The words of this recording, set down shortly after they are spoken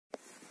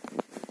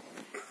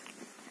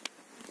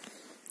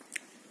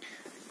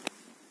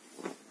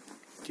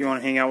Do you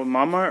want to hang out with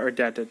Mama or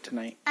Dada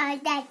tonight?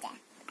 Dada.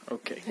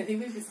 Okay. I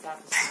think we should stop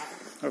the shot.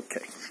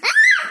 Okay.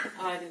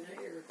 Oh, I didn't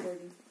know you were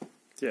recording.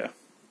 Yeah.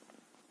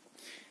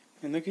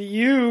 And look at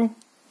you.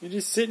 You're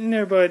just sitting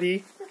there,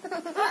 buddy.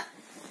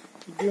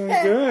 You're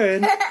doing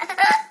good.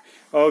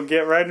 Oh,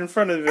 get right in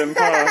front of him,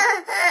 huh?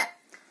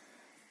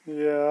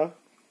 Yeah.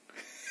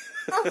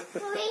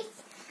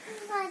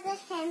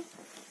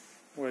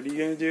 What are you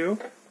going to do?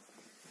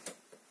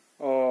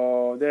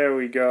 Oh, there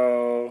we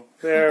go.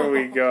 There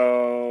we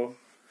go.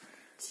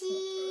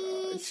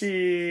 Cheese.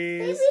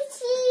 Cheese. Baby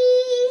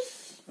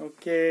cheese.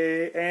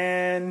 Okay,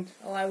 and...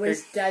 Oh, I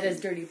wish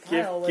Dada's dirty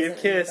pile wasn't give in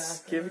the kiss.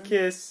 background. Give a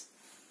kiss.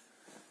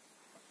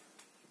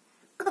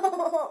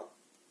 Oh.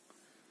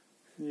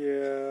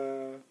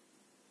 Yeah.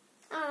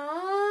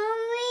 Oh,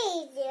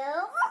 we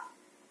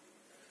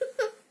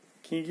do.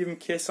 Can you give him a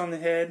kiss on the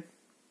head?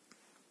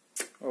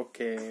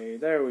 Okay,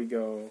 there we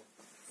go.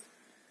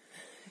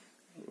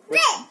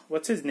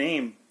 What's his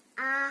name?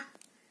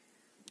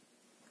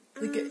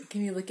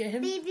 Can you look at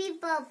him? Baby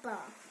Bubba.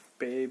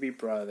 Baby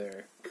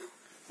brother.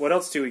 What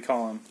else do we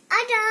call him?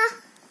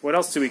 Ada. What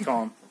else do we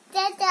call him?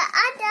 Dada.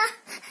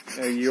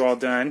 Ada. Are you all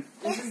done?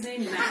 Is his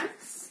name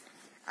Max?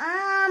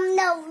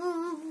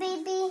 No,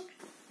 baby.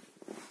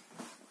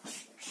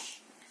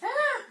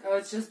 Oh,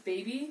 it's just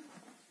baby?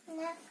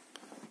 No.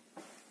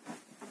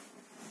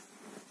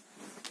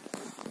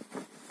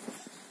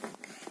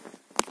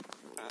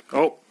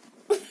 Oh.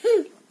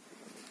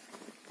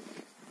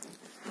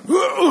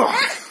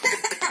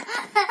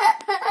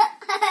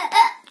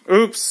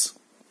 Oops.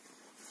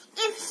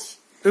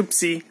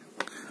 Oopsie.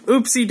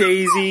 Oopsie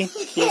daisy.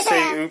 Can you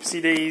say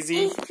oopsie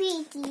daisy?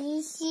 Oopsie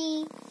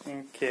daisy.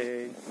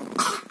 Okay.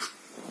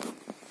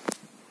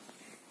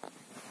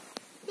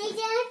 They go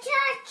to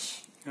church.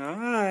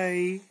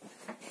 Hi.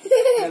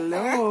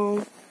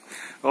 Hello.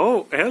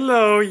 Oh,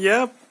 hello.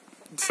 Yep.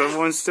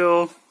 Someone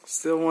still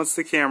wants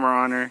the camera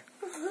on her.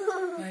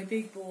 My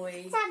big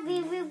boy. It's a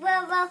baby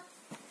Bubba.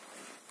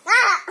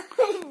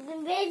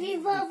 Baby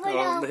Bubba.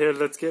 Oh, here,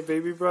 let's get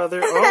baby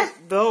brother. Oh,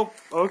 nope.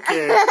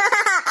 Okay.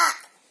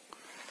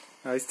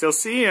 I still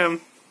see him.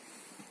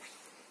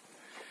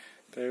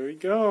 There we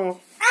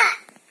go.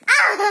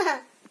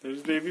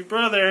 There's baby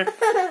brother.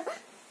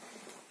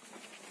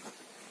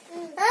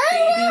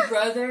 Baby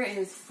brother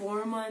is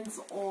 4 months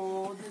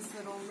old, this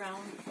little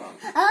round bug.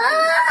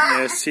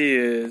 Yes, he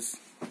is.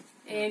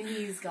 And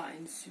he's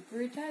gotten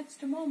super attached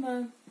to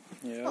Mama.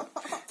 Yeah.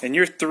 And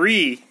you're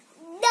 3.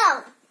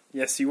 No.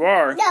 Yes, you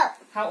are. No.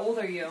 How old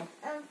are you?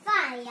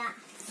 Fire.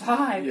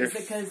 5. You're Is it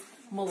because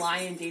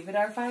Malai and David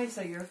are 5,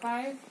 so you're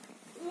 5?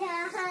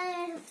 Yeah,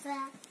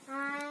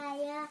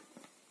 fire.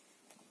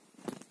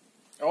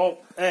 Oh,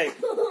 hey.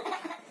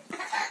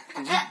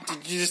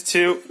 Did you just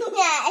toot?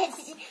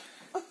 Yes.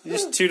 You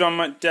just toot on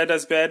my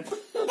Dada's bed?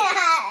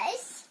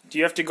 Yes. Do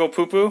you have to go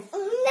poo-poo?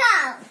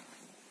 No.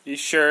 You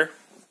sure?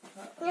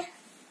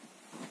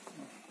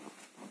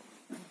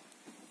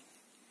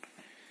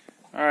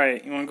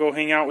 Alright, you want to go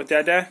hang out with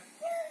Dada?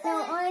 No,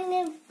 I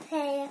want to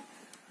play.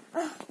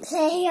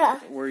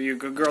 Were you a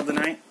good girl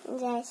tonight?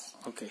 Yes.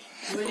 Okay.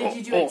 What did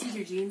you do at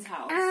Teacher Jean's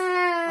house?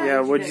 Yeah,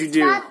 what'd you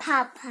do?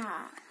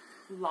 Papa.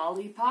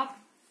 Lollipop?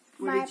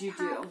 What did you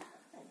do?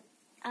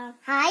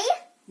 Hi.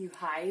 You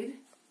hide?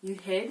 You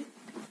hid?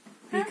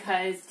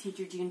 Because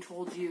Teacher Jean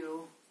told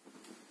you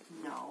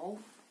no.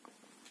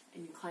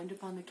 And you climbed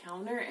up on the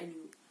counter and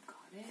you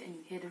got it and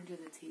you hid under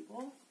the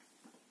table?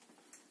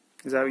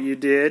 Is that what you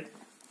did?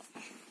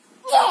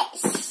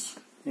 Yes.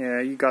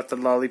 Yeah, you got the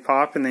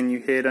lollipop and then you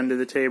hid under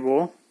the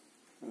table.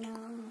 No.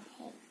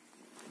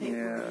 Hey,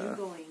 where are Yeah. you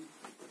going?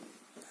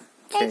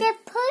 Okay. There's a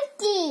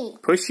pussy.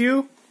 Push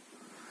you?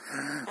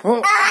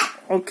 Oh,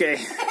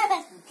 okay.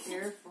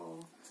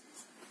 Careful.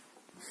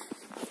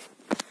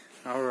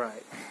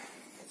 Alright.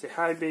 Say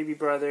hi, baby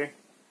brother.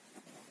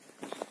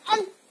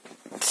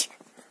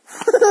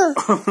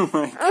 Oh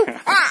my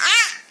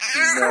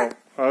god. No.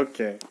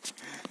 Okay.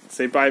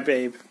 Say bye,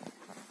 babe.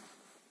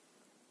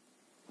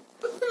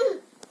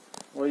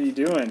 What are you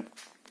doing? Baby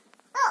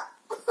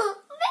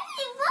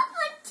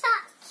Bubba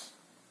touch.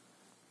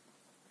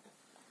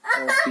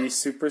 Oh, be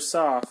super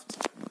soft.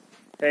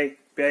 Hey,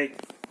 babe.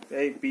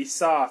 Hey, be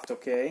soft,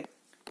 okay?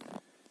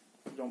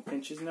 Don't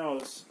pinch his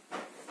nose.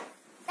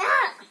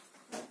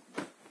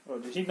 Oh,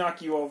 did he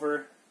knock you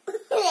over?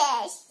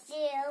 Yes,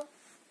 you.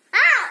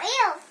 Oh,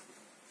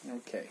 ew.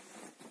 Okay.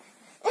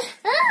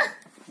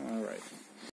 Alright.